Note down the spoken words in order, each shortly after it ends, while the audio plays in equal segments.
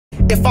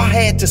If I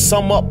had to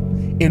sum up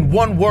in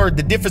one word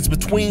the difference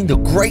between the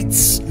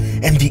greats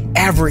and the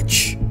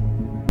average,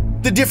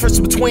 the difference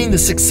between the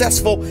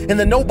successful and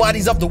the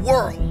nobodies of the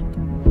world,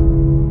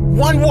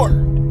 one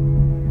word,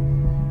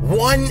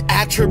 one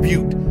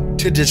attribute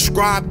to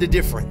describe the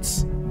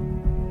difference: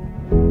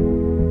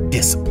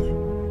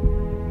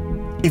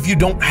 discipline. If you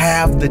don't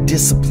have the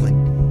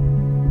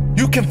discipline,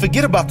 you can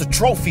forget about the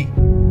trophy.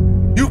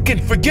 You can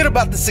forget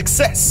about the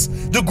success,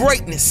 the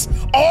greatness.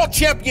 All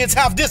champions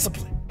have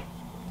discipline.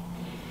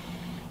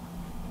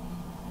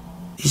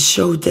 It's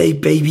show day,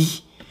 baby.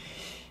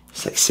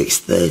 It's like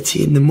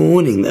 6:30 in the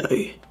morning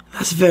though.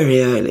 That's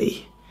very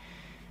early.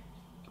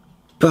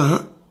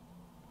 But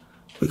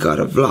we got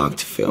a vlog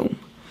to film.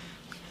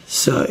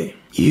 So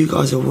you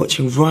guys are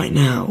watching right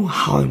now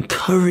how I'm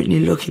currently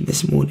looking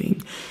this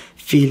morning,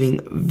 feeling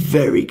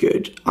very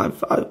good.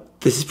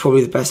 This is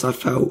probably the best I've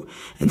felt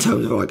in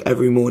terms of like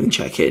every morning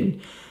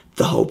check-in,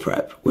 the whole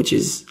prep, which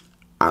is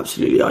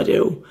absolutely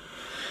ideal.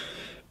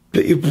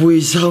 But your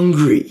boy's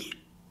hungry.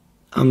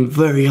 I'm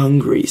very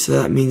hungry, so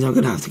that means I'm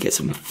gonna have to get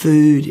some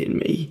food in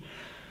me.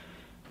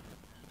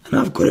 And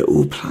I've got it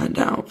all planned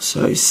out.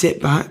 So sit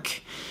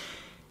back,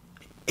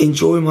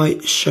 enjoy my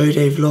show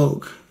day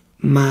vlog.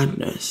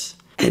 Madness.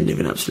 End of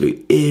an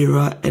absolute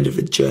era, end of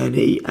a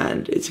journey,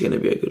 and it's gonna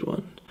be a good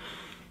one.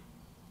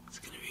 It's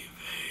gonna be a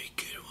very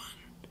good one.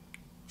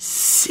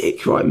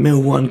 Sick. Right, meal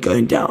one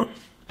going down.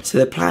 So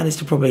the plan is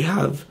to probably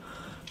have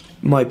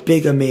my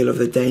bigger meal of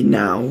the day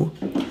now,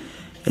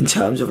 in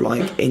terms of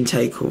like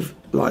intake of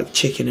like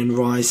chicken and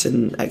rice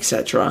and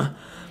etc.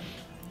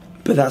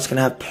 But that's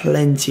gonna have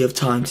plenty of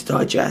time to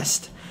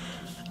digest.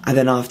 And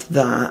then after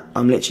that,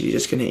 I'm literally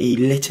just gonna eat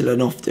little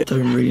and often.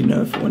 Don't really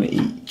know if I wanna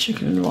eat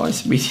chicken and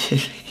rice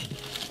immediately.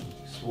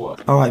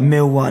 Alright,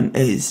 meal one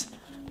is,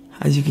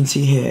 as you can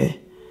see here,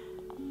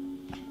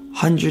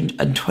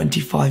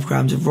 125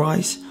 grams of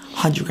rice,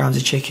 100 grams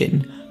of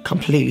chicken,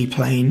 completely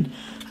plain.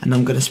 And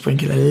I'm gonna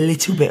sprinkle a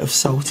little bit of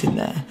salt in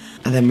there.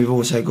 And then we've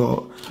also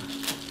got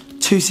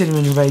 2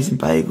 cinnamon and raisin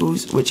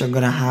bagels, which I'm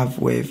gonna have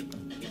with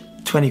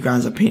 20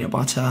 grams of peanut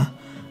butter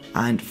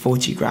and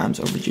 40 grams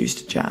of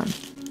reduced jam.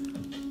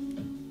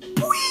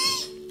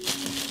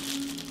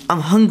 I'm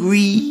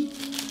hungry.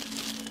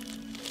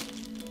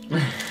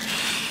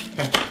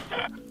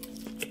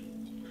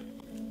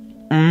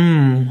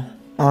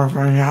 That's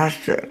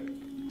fantastic.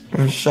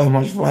 There's so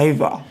much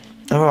flavour.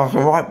 I'm like a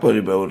right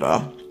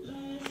bodybuilder.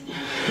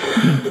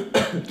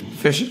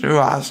 Fish and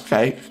rice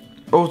cake.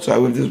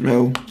 Also with this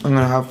meal, I'm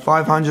gonna have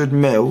 500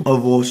 ml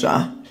of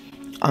water.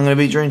 I'm gonna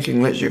be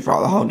drinking literally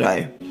throughout the whole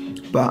day.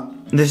 But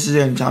this is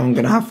the only time I'm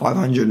gonna have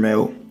 500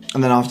 ml.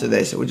 And then after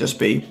this, it will just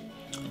be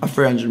a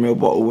 300 ml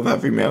bottle with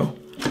every meal.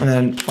 And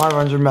then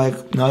 500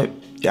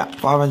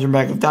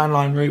 mg of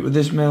dandelion root with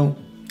this meal,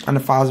 and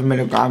 1,000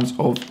 milligrams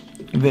of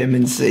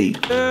vitamin C.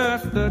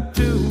 Just the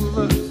two of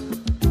us.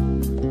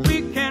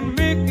 We can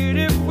make it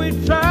if we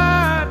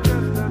try.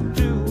 Just the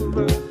two of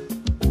us.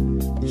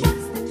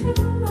 Just the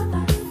two of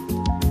us.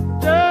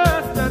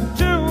 Just the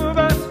two of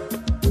us.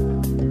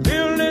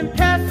 Building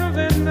castles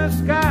in the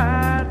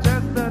sky.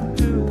 Just the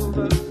two of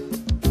us.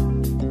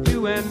 You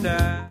and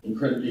I.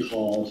 Incredibly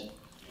hard.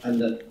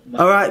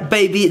 Alright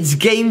baby, it's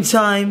game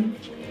time.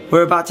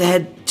 We're about to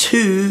head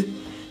to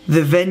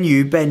the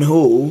venue, Ben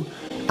Hall.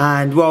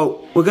 And well,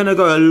 we're gonna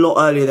go a lot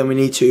earlier than we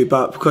need to,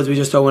 but because we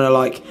just don't wanna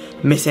like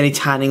miss any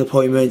tanning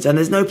appointments, and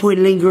there's no point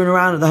lingering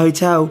around at the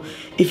hotel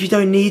if you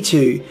don't need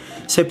to.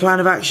 So plan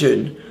of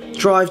action,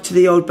 drive to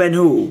the old Ben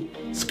Hall,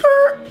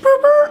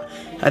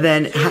 and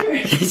then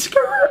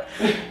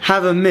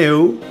have a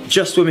meal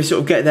just when we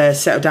sort of get there,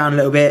 settle down a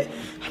little bit.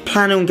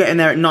 Plan on getting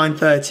there at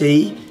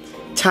 9:30.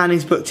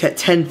 Tanning's booked at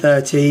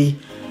 10:30,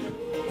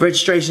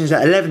 registration's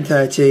at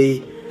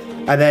 11:30,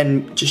 and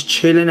then just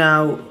chilling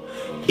out,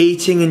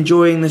 eating,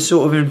 enjoying the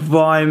sort of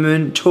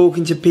environment,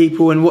 talking to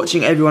people and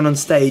watching everyone on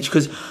stage,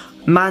 because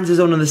Mans is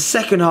on the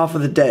second half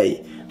of the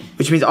day,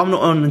 which means I'm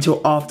not on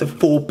until after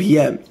 4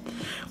 PM.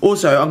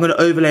 Also, I'm going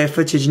to overlay a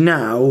footage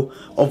now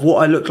of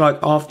what I look like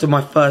after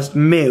my first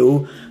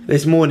meal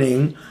this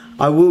morning.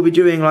 I will be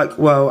doing like,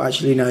 well,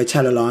 actually no,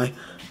 tell a lie.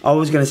 I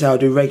was going to say I'll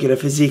do regular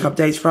physique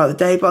updates throughout the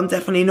day, but I'm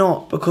definitely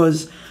not,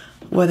 because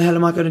where the hell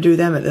am I going to do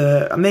them at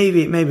the...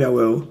 Maybe I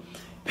will.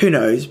 Who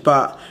knows?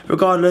 But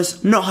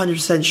regardless, not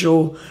 100%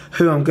 sure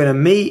who I'm going to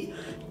meet.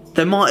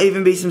 There might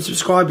even be some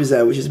subscribers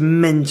there, which is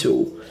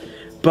mental.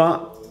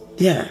 But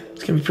yeah,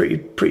 it's going to be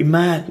pretty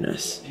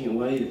madness. Pretty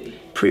wavy.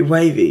 Pretty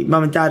wavy.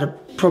 Mum and Dad are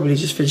probably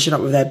just finishing up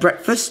with their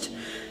breakfast.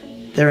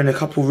 They're in a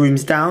couple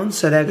rooms down,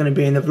 so they're going to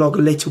be in the vlog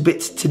a little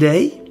bit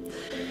today.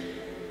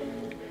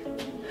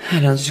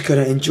 And I'm just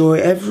gonna enjoy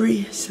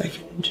every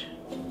second.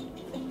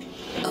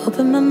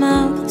 Open my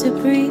mouth to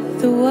breathe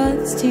the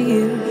words to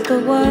you. The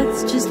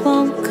words just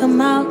won't come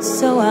out,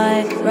 so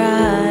I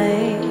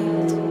write.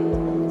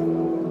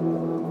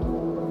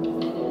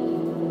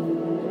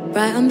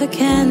 Write on the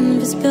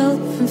canvas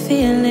built from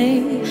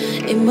feeling,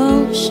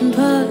 emotion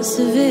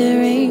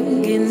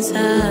persevering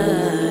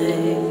inside.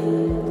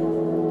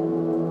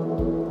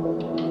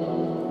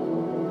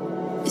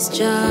 It's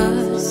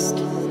just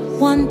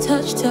One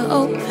touch to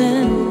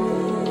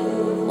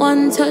open,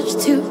 one touch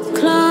to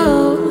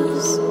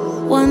close,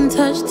 one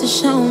touch to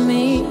show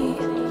me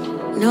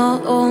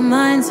not all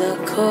minds are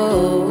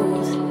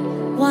cold.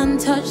 One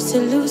touch to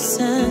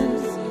loosen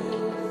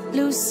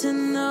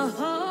the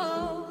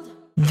hold.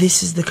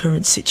 This is the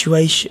current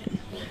situation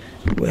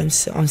where I'm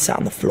sat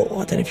on the floor.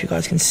 I don't know if you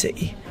guys can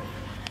see.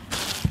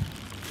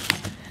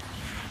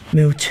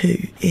 Meal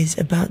 2 is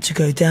about to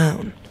go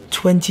down,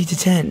 20 to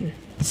 10.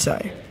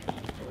 So,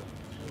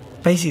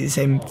 basically the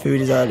same food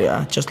as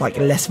earlier, just like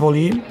less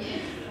volume.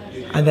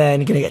 And then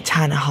you're gonna get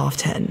tan at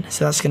 10:30.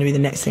 So that's gonna be the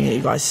next thing that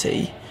you guys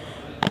see.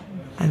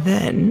 And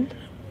then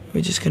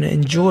we're just gonna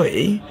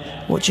enjoy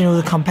watching all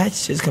the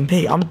competitors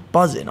compete. I'm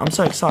buzzing. I'm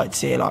so excited to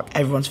see like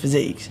everyone's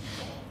physiques.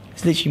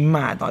 It's literally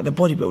mad. Like the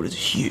bodybuilders are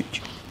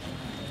huge.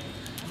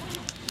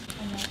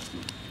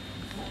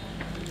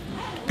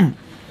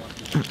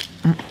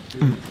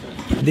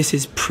 This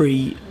is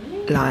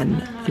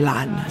pre-LAN,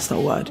 that's not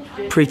a word.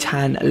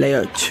 Pre-tan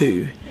layer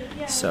 2.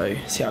 So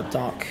see how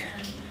dark.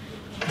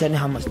 I don't know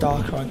how much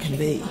darker I can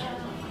be.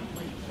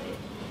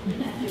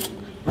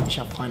 We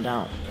shall find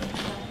out.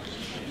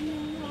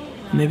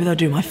 Maybe they'll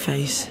do my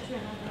face.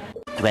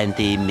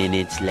 20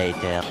 minutes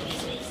later.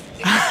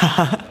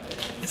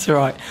 It's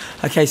alright.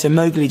 Okay, so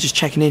Mowgli just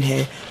checking in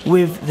here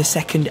with the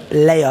second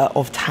layer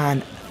of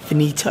tan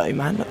finito,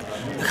 man.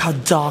 Look how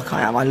dark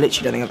I am. I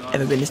literally don't think I've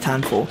ever been this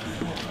tan before.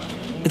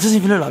 It doesn't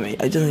even look like me.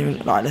 It doesn't even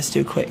look like. Let's do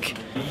it quick.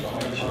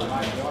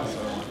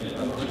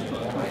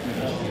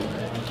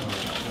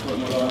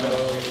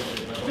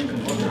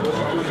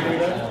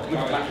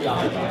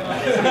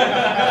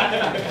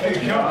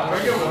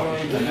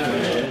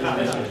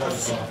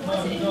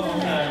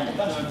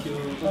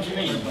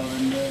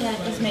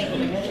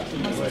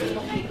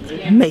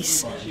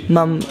 Mace,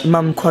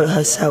 mum quote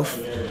herself,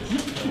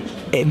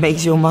 it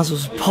makes your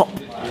muscles pop,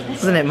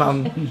 doesn't it,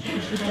 mum?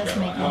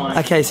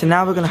 Okay, so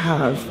now we're gonna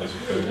have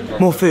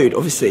more food,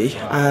 obviously,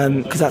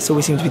 because that's all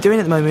we seem to be doing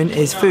at the moment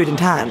is food and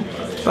tan.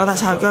 But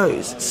that's how it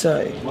goes.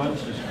 So,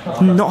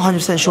 I'm not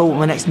 100% sure what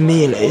my next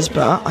meal is,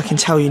 but I can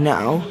tell you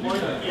now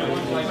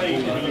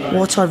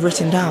what I've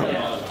written down.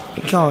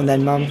 Go on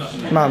then, mum.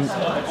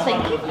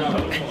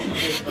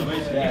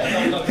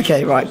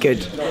 Okay, right,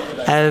 good.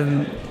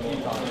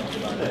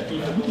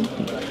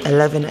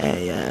 11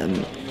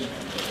 AM,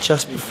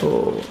 just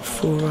before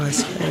 4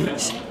 rice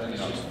cakes.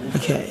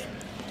 Okay,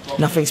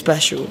 nothing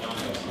special.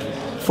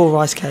 4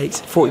 rice cakes,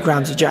 40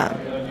 grams of jam.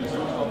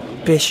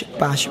 Bish,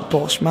 bash,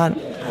 bosh, man.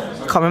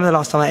 I can't remember the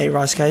last time I ate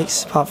rice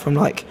cakes, apart from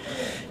like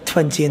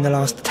 20 in the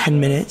last 10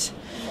 minutes.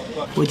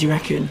 What do you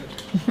reckon?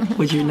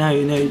 What do you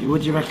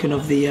what do you reckon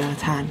of the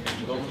tan?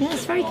 Yeah,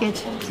 it's very good.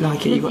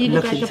 Like it, you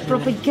look like a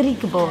proper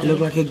Greek boy. You look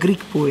like a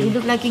Greek boy. You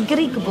look like a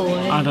Greek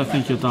boy. I don't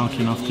think you're dark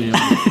enough, do you?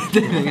 I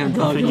don't think I'm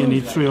dark. I think you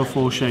need 3 or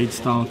 4 shades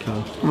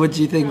darker. What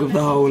do you think of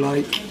the whole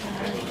like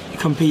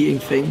competing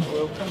thing?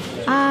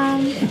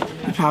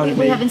 You're proud of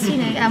me? We haven't seen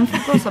it. Of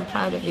course I'm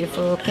proud of you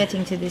for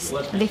getting to this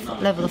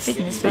level of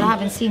fitness, but I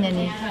haven't seen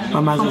any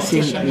My man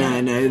hasn't seen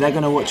it. No, they're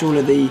gonna watch all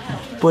of the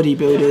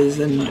bodybuilders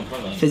and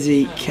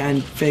physique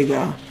and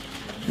figure.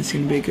 It's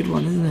gonna be a good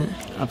one, isn't it?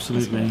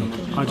 Absolutely.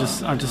 I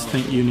just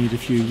think you need a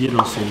few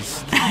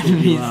gyruses.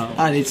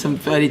 I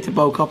need to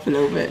bulk up a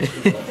little bit.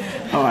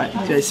 Alright,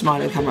 Joe,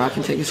 smile at the camera, I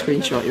can take a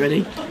screenshot. You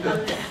ready?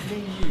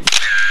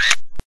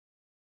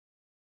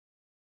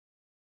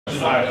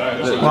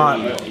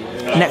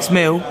 Right, next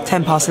meal,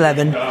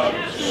 11:10.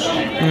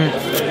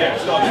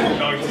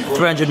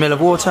 300 ml of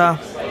water,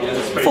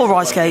 4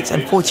 rice cakes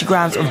and 40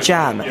 grams of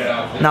jam.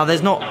 Now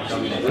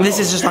this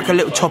is just like a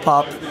little top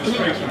up.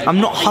 I'm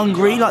not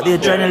hungry like the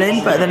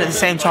adrenaline, but then at the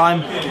same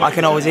time I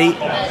can always eat.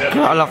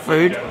 I love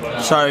food.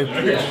 So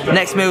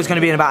next meal is going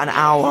to be in about an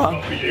hour,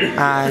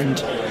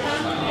 and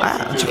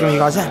I'll check in with you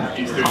guys then.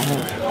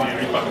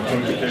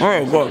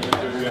 Oh god.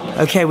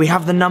 Okay, we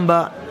have the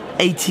number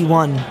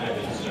 81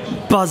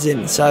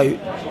 buzzing, so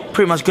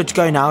pretty much good to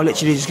go now.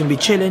 Literally just going to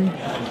be chilling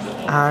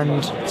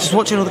and just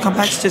watching all the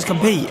competitors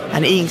compete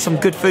and eating some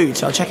good food.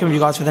 So I'll check in with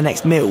you guys for the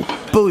next meal.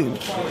 Boom.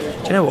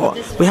 Do you know what?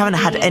 We haven't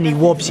had any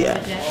wobs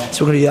yet,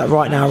 so we're going to do that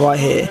right now, right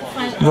here,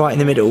 right in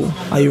the middle.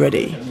 Are you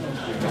ready?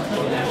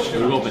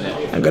 We're robbing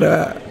it. I'm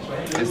gonna.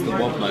 It's the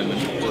wob moment.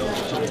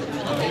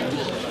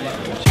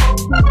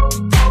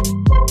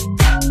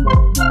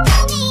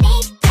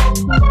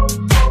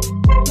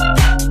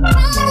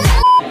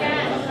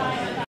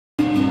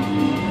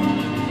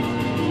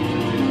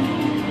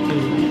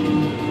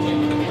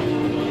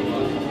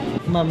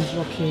 Mum's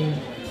rocking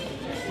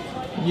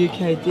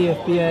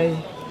Ukdfba.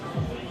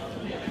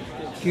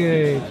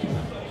 Good.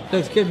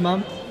 Looks good,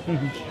 Mum.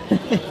 I'm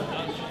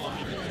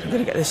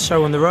gonna get this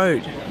show on the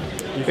road.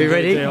 Are you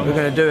ready? We're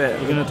gonna do it.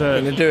 We're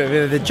gonna do it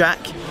with the Jack,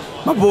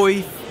 my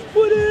boy.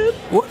 What up?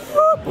 What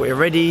up? We're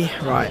ready.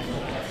 Right.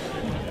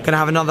 Gonna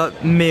have another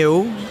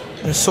meal.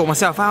 Gonna sort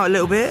myself out a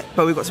little bit,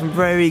 but we've got some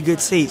very good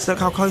seats. Look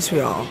how close we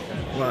are.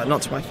 Well,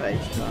 not to my face,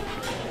 but.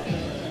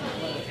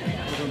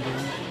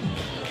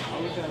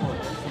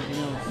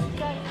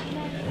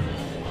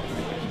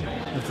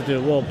 To do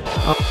a wob.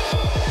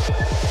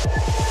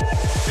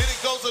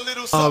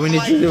 little Oh, we something need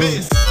like to do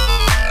this.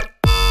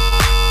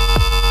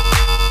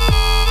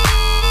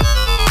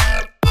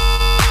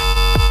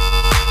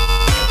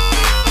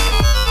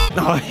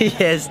 Oh,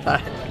 yes,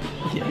 that.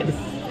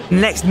 Yes.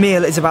 Next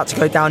meal is about to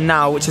go down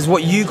now, which is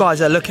what you guys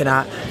are looking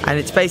at, and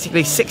it's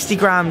basically 60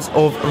 grams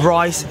of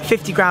rice,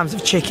 50 grams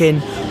of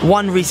chicken,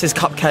 1 Reese's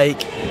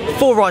cupcake,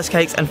 4 rice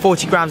cakes, and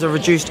 40 grams of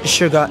reduced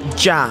sugar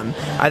jam.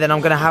 And then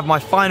I'm gonna have my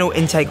final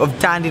intake of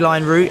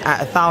dandelion root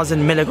at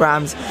 1,000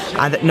 milligrams,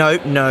 and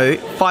no,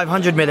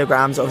 500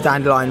 milligrams of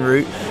dandelion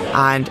root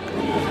and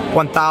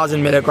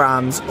 1,000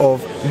 milligrams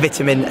of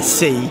vitamin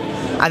C,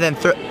 and then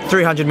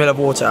 300 ml of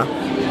water.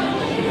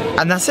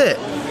 And that's it.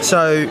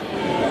 So,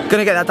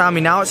 gonna get that down me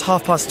now. It's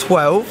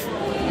 12:30,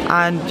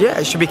 and yeah,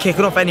 it should be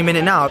kicking off any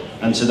minute now.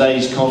 And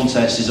today's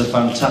contest is a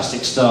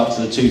fantastic start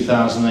to the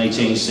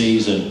 2018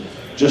 season.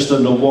 Just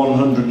under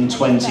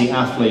 120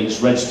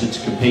 athletes registered to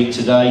compete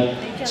today.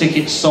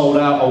 Tickets sold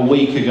out a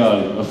week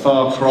ago, a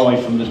far cry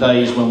from the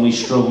days when we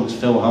struggled to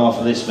fill half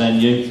of this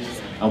venue.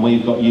 And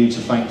we've got you to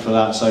thank for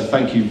that. So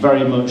thank you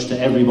very much to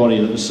everybody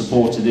that has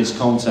supported this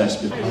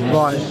contest.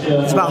 Right,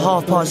 it's about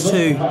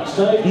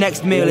 2:30.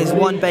 Next meal is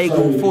 1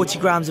 bagel, 40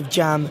 grams of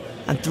jam,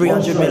 and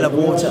 300 ml of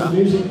water.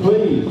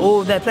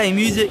 Oh, they're playing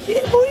music.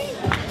 Yeah, boy.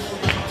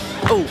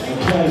 Oh.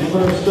 Okay,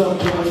 first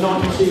up, number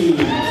 19.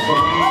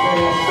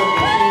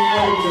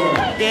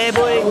 Yeah,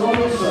 boy.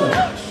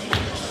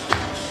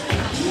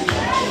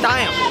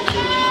 Damn.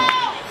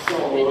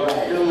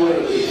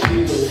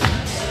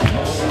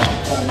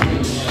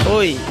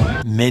 Oi.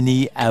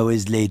 Many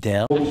hours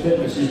later.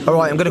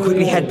 Alright, I'm gonna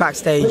quickly head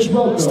backstage,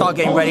 start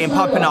getting ready and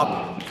pumping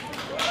up.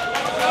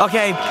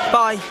 Okay,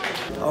 bye.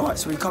 Alright,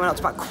 so we're coming up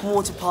to about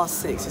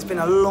 6:15. It's been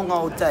a long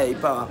old day,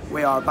 but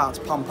we are about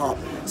to pump up.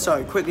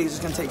 So quickly,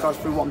 just gonna take you guys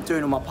through what I'm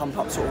doing on my pump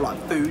up, sort of like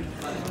food.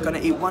 Gonna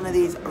eat one of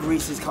these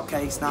Reese's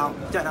cupcakes now.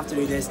 You don't have to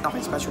do this,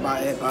 nothing special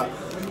about it, but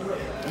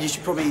you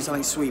should probably eat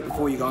something sweet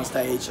before you go on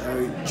stage.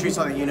 So choose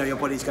something you know your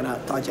body's gonna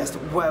digest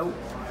well.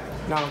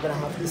 Now I'm going to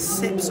have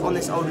sips on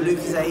this old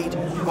Lucozade.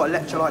 We've got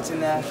electrolytes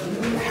in there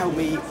to help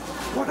me.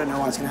 Well, I don't know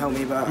why it's going to help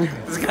me, but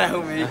it's going to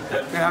help me. I'm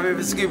going to have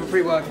a scoop of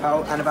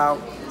pre-workout and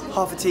about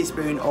half a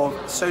teaspoon of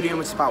sodium,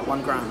 which is about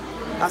 1 gram.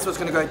 That's what's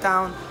going to go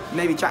down.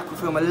 Maybe Jack will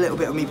film a little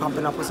bit of me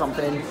pumping up or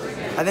something.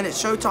 And then it's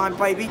showtime,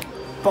 baby.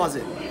 Buzz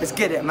it. Let's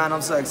get it, man.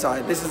 I'm so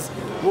excited. This is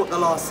what the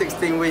last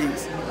 16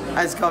 weeks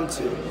has come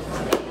to.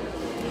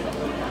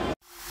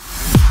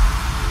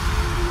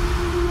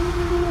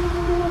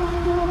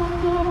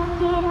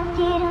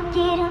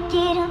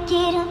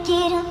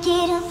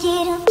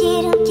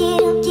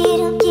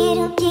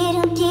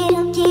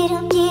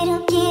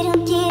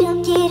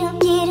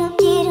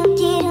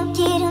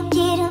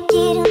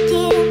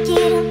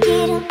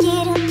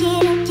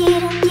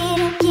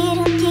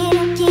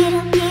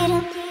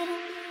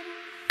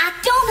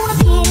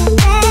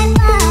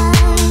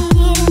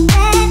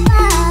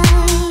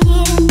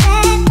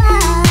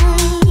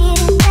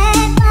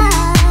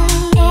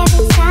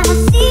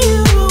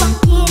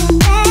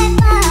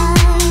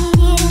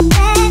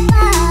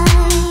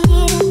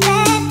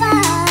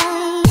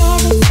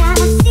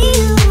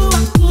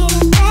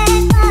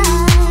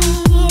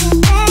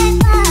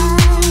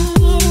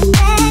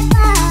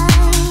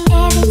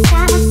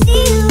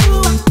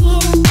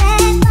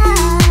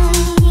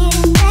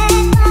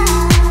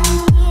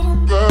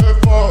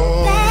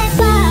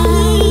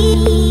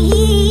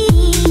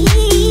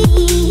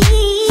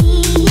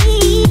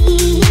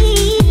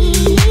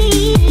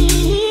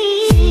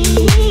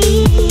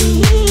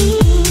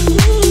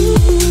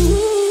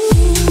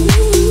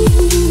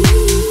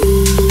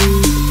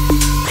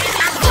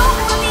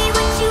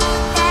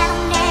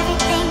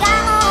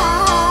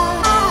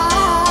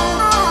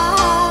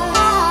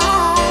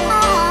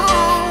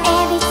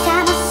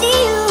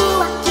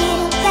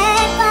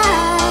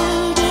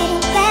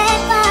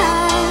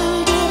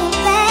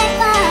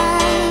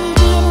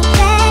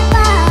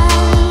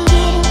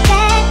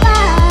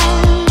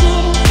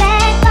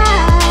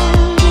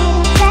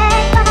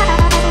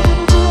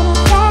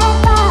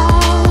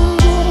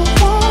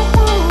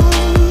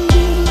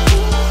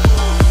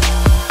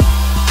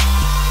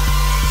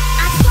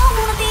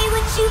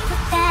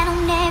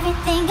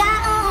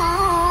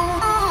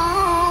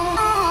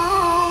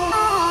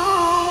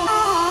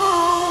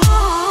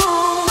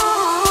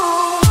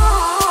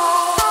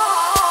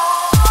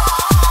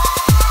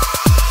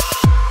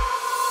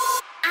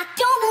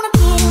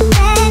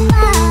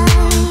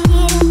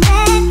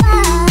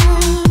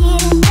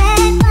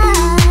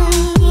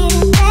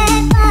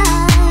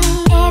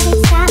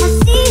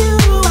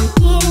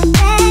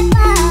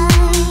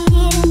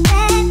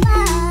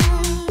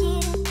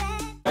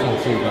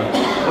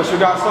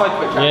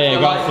 Yeah,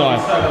 go outside.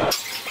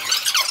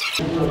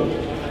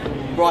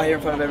 Right here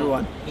in front of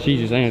everyone.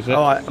 Jesus, hang on a sec.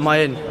 Alright, am I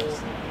in?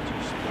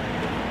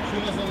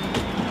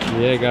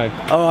 Yeah, go.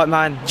 Alright,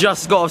 man,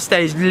 just got off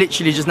stage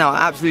literally just now,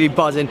 absolutely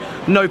buzzing.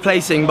 No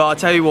placing, but I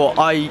tell you what,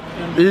 I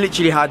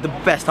literally had the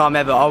best time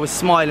ever. I was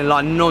smiling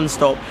like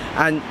non-stop,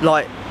 and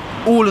like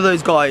all of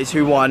those guys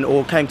who won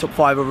or came top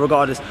 5 or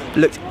regardless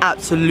looked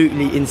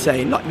absolutely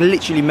insane, like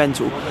literally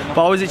mental.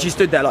 But I was literally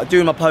stood there like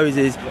doing my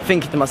poses,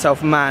 thinking to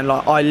myself, man,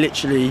 like I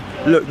literally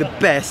look the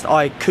best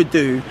I could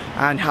do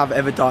and have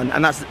ever done,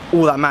 and that's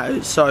all that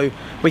matters. So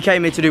we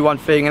came here to do one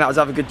thing, and that was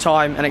have a good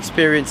time and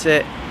experience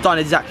it. Done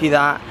exactly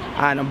that,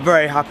 and I'm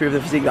very happy with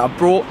the physique that I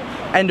brought.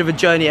 End of a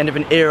journey, end of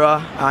an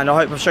era, and I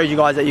hope I've showed you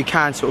guys that you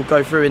can sort of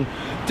go through and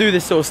do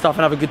this sort of stuff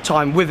and have a good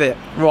time with it.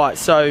 Right,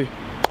 so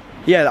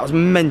yeah, that was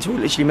mental,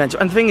 literally mental.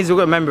 And the thing is, you've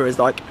got to remember is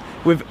like,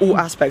 with all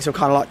aspects of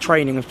kind of like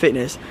training and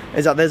fitness,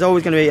 is that there's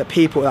always going to be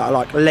people that are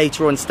like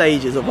later on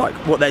stages of like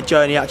what their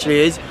journey actually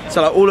is.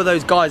 So like all of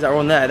those guys that are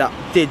on there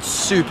that did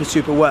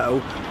super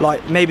well,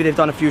 like maybe they've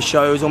done a few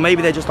shows or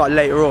maybe they're just like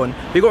later on.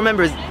 But you've got to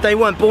remember is they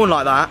weren't born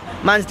like that.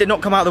 Mans did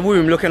not come out of the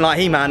womb looking like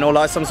He-Man or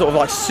like some sort of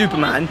like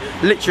Superman.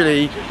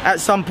 Literally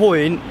at some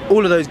point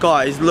all of those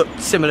guys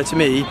looked similar to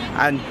me,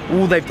 and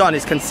all they've done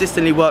is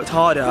consistently worked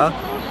harder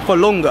for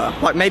longer.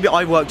 Like maybe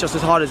I work just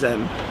as hard as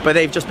them, but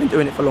they've just been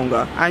doing it for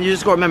longer. And you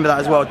just got to remember that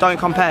as well. Don't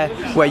compare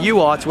where you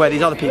are to where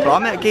these other people are. I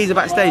met a geezer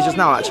backstage just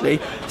now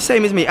actually,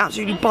 same as me,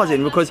 absolutely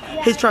buzzing because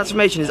his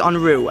transformation is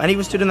unreal, and he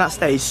was stood on that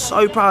stage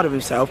so proud of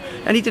himself,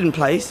 and he didn't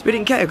place. We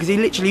didn't care because he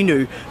literally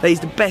knew that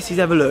he's the best he's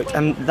ever looked,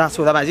 and that's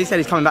all that matters. He said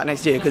he's coming back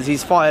next year because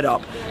he's fired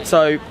up,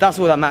 so that's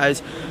all that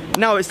matters.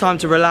 Now it's time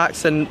to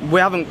relax, and we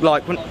haven't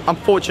like,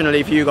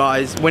 unfortunately for you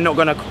guys, we're not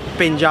gonna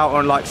binge out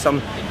on like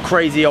some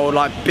crazy old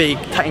like big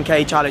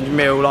 10k challenge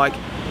meal. Like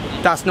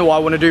that's not what I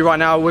want to do right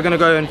now. We're gonna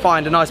go and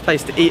find a nice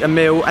place to eat a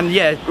meal, and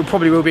yeah, it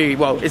probably will be,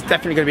 well, it's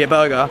definitely gonna be a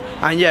burger,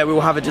 and yeah, we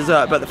will have a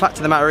dessert. But the fact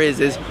of the matter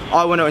is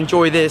I want to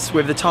enjoy this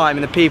with the time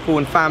and the people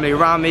and family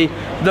around me.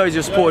 Those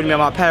who supported me are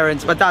my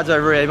parents. My dad's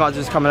over here, he might as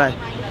well just come and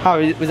How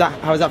was that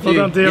for you?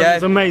 Well done, dear. Yeah, it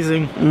was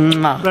amazing.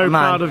 Very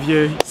proud of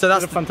you. So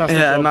that's a fantastic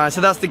job. man.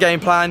 So that's the game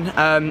plan.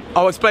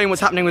 I'll explain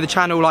what's happening with the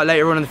channel like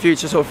later on in the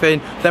future, sort of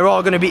thing. There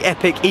are going to be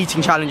epic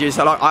eating challenges.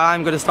 So like I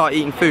am going to start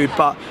eating food,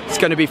 but it's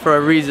going to be for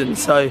a reason.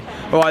 So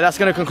all right, that's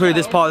going to conclude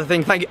this part of the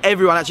thing. Thank you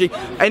everyone. Actually,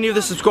 any of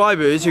the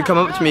subscribers who come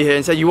up to me here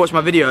and say you watch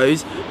my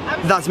videos,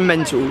 that's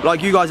mental.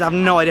 Like you guys have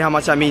no idea how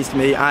much that means to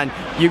me, and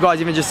you guys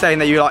even just saying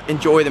that you like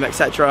enjoy them,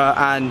 etc.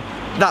 And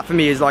that for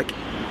me is like,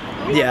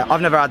 yeah,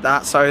 I've never had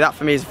that, so that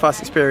for me is the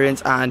first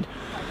experience, and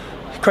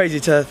crazy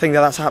to think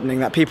that that's happening,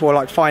 that people are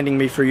like finding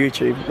me through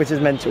YouTube, which is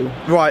mental.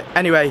 Right,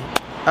 anyway,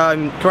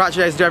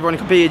 congratulations to everyone who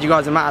competed. You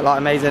guys are mad, like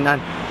amazing,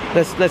 and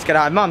let's get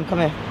out. Mum, come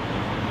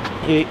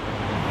here.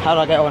 How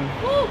did I get on?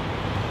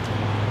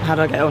 How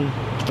did I get on?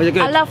 Was it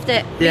good? I loved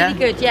it. Yeah? Really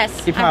good,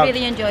 yes. I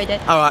really enjoyed it.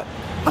 Alright,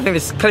 I think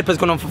this clip has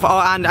gone on for, oh,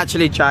 and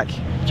actually Jack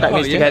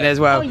needs to get there as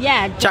well. Oh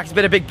yeah. Jack's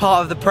been a big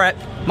part of the prep.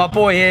 My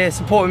boy here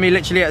supporting me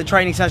literally at the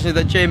training session at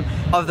the gym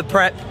of the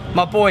prep.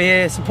 My boy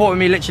here supporting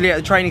me literally at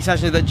the training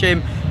session at the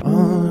gym.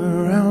 All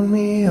around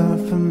me are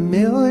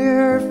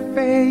familiar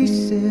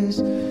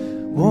faces,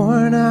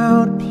 worn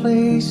out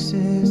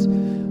places,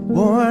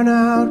 worn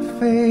out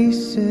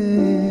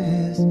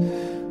faces,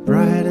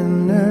 bright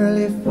and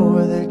early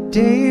for their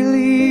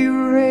daily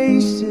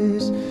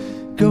races.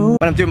 When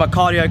I'm doing my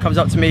cardio, comes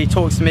up to me,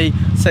 talks to me,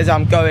 says how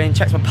I'm going,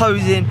 checks my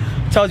posing,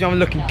 tells me I'm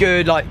looking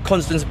good, like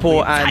constant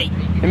support,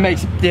 and it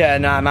makes, yeah,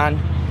 nah man,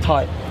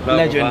 tight,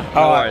 legend.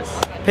 Alright,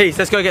 peace,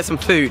 let's go get some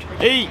food.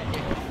 Eat!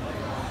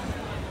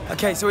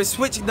 Okay, so we're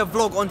switching the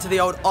vlog onto the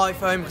old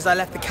iPhone because I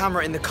left the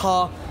camera in the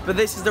car, but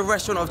this is the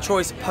restaurant of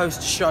choice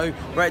post-show.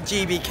 We're at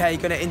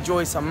GBK, gonna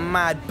enjoy some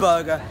mad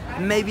burger,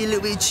 maybe a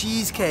little bit of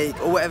cheesecake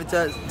or whatever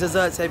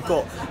desserts they've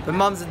got. But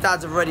mums and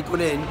dads have already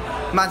gone in.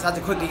 Man's had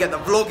to quickly get the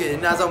vlog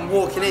in as I'm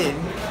walking in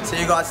so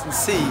you guys can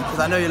see, because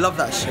I know you love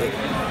that shit.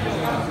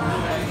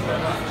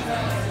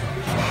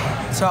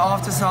 So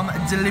after some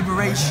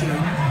deliberation,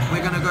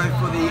 we're gonna go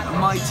for the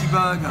mighty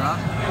burger.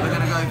 We're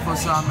gonna go for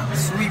some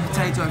sweet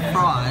potato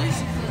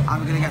fries,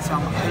 and we're gonna get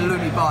some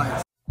halloumi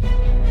bites.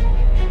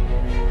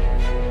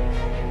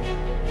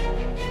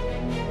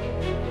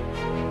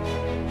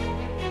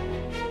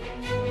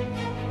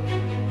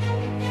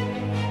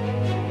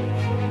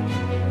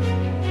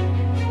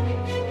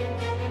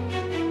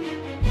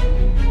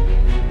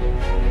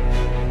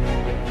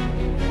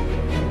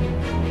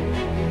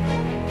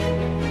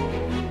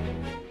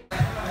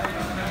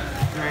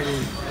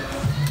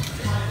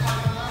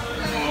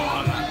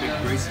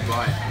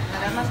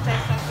 That must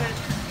taste so good.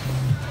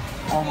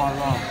 Oh my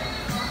god.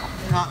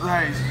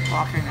 That is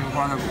fucking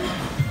incredible.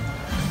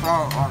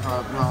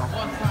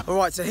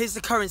 Alright, so here's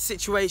the current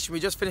situation. We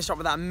just finished up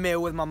with that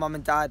meal with my mum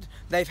and dad.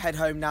 They've head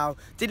home now.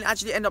 Didn't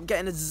actually end up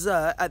getting a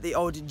dessert at the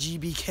old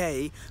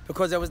GBK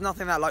because there was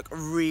nothing that like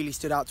really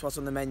stood out to us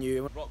on the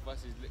menu.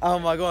 Oh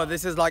my god,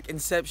 this is like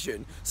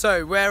Inception.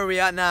 So where are we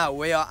at now?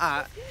 We are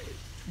at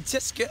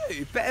just go,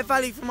 better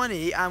value for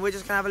money, and we're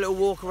just gonna have a little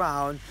walk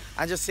around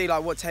and just see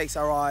like what takes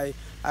our eye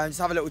and just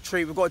have a little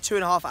treat. We've got a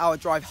 2.5 hour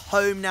drive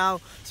home now,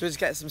 so we'll just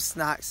get some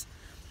snacks.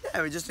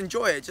 Yeah, we just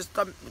enjoy it.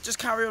 Just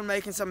carry on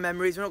making some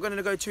memories. We're not going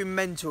to go too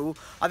mental.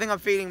 I think I'm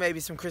feeling maybe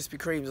some Krispy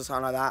Kremes or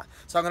something like that.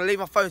 So I'm going to leave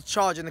my phone to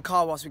charge in the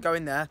car whilst we go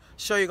in there,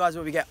 show you guys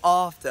what we get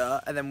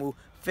after, and then we'll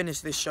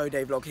finish this show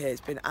day vlog here.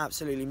 It's been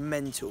absolutely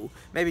mental.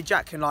 Maybe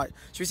Jack can like,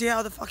 should we see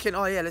how the fucking,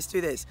 oh yeah, let's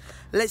do this.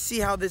 Let's see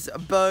how this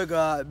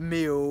burger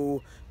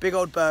meal, big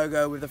old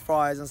burger with the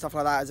fries and stuff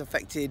like that has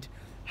affected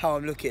how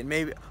I'm looking.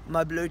 Maybe, am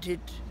I bloated?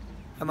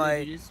 Am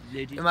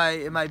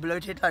I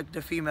bloated like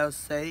the females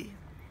say?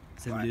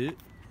 Right.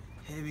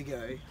 Here we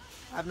go.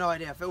 I have no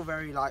idea, I feel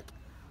very like,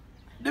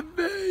 the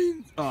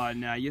veins! Oh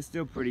no, you're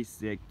still pretty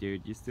sick,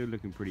 dude. You're still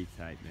looking pretty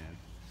tight, man.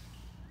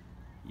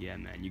 Yeah,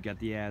 man, you got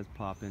the abs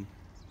popping.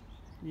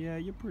 Yeah,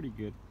 you're pretty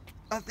good.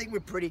 I think we're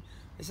pretty,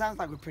 it sounds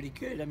like we're pretty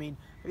good. I mean,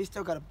 we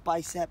still got a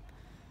bicep.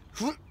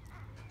 Oh,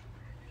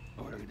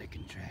 look at the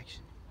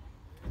contraction.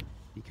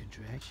 The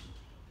contraction.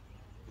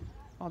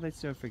 Oh, that's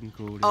so freaking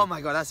cool, dude. Oh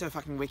my god, that's so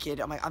fucking wicked.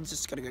 I'm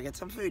just gonna go get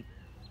some food.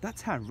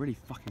 That's how it really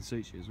fucking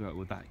suits you as well,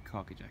 with that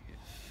khaki jacket.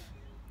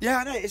 Yeah,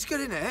 I know, it's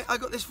good, isn't it? I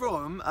got this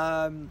from,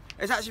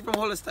 it's actually from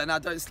Hollister. Now,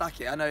 don't slack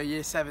it, I know,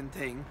 year 7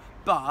 thing,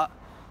 but,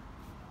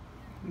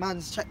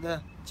 man's check the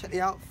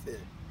outfit.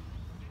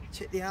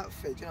 Check the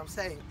outfit, do you know what I'm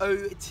saying?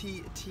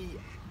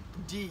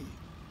 OTTD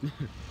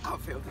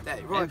outfit of the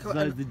day. Right, cool.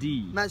 That is the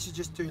D. Man should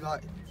just do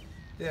like,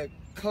 yeah,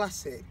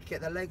 classic,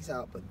 get their legs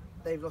out, but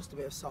they've lost a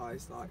bit of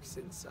size, like,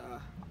 since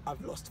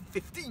I've lost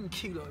 15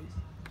 kilos.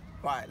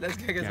 Right, let's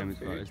go get some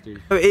food.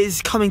 So it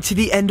is coming to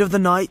the end of the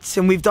night,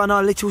 and we've done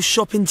our little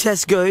shop in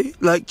Tesco.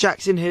 Like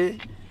Jackson here,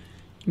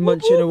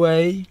 munching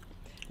away.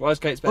 Wise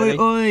Kate's baby.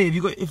 Oi, have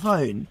you got your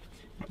phone?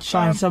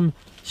 Shine some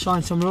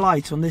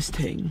light on this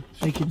thing.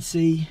 They can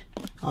see.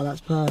 Oh,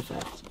 that's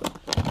perfect.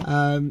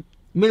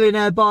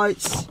 Millionaire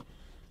bites,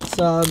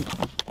 some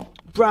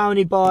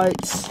brownie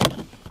bites,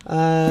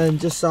 and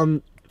just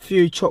some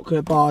few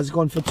chocolate bars.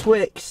 Gone for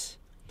Twix,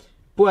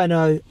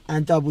 Bueno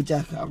and double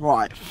decker.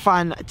 Right,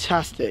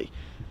 fantastic.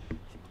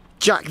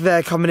 Jack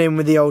there coming in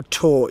with the old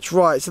torch.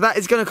 Right, so that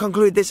is going to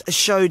conclude this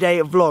show day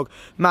vlog.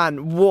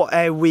 Man, what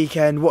a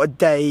weekend, what a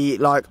day.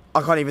 Like,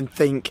 I can't even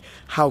think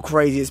how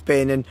crazy it's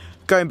been. And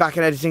going back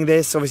and editing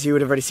this, obviously you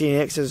would have already seen it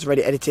because it was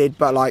already edited,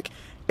 but like,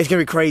 it's going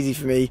to be crazy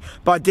for me.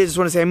 But I did just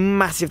want to say a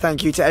massive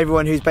thank you to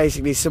everyone who's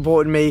basically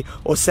supported me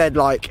or said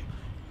like,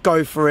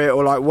 go for it,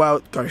 or like,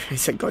 well, he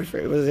said go for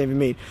it, what does it even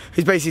mean?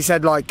 Who's basically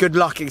said like, good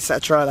luck,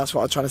 etc. That's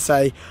what I'm trying to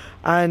say.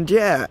 And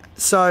yeah,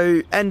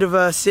 so end of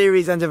a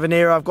series, end of an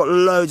era. I've got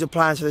loads of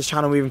plans for this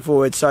channel moving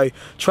forward, so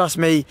trust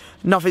me,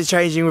 nothing's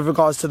changing with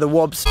regards to the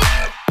wobs.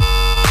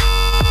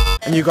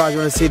 And you guys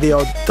want to see the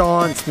old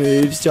dance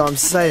moves, do you know what I'm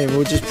saying?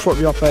 We'll just prop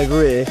you up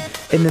over here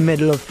in the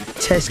middle of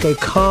Tesco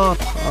car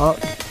park.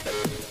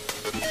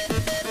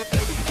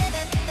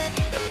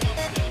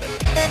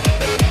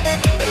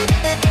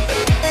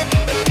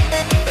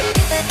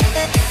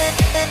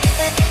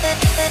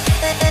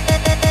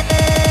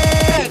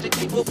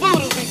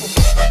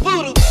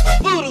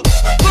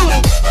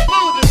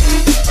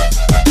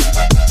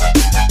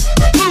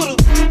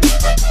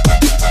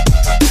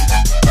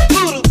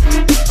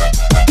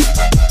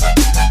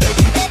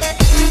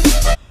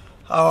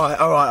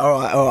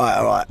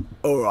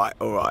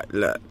 Alright,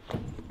 look.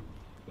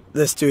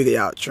 Let's do the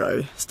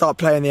outro. Start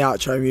playing the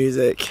outro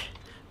music.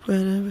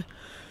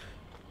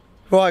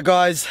 Right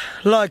guys,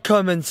 like,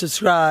 comment,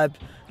 subscribe.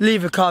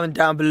 Leave a comment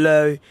down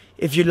below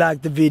if you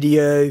liked the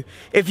video.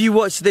 If you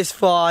watched this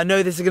far, I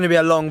know this is going to be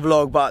a long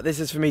vlog, but this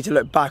is for me to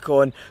look back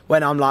on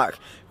when I'm like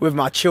with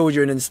my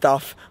children and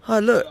stuff. Oh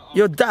look,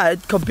 your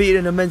dad competed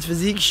in a men's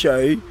physique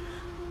show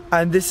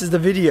and this is the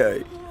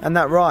video. And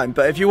that rhymed.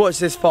 But if you watch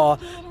this far,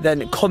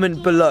 then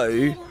comment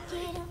below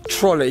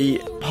Trolley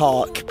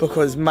Park,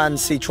 because man,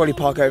 see Trolley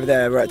Park over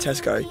there, we're at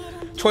Tesco.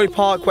 Trolley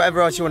Park,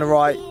 whatever else you want to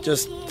write,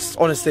 just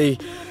honestly,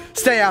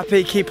 stay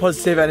happy, keep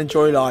positive and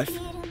enjoy life.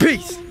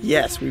 Peace!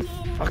 Yes, we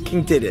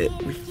fucking did it.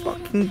 We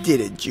fucking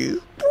did it,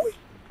 Jew.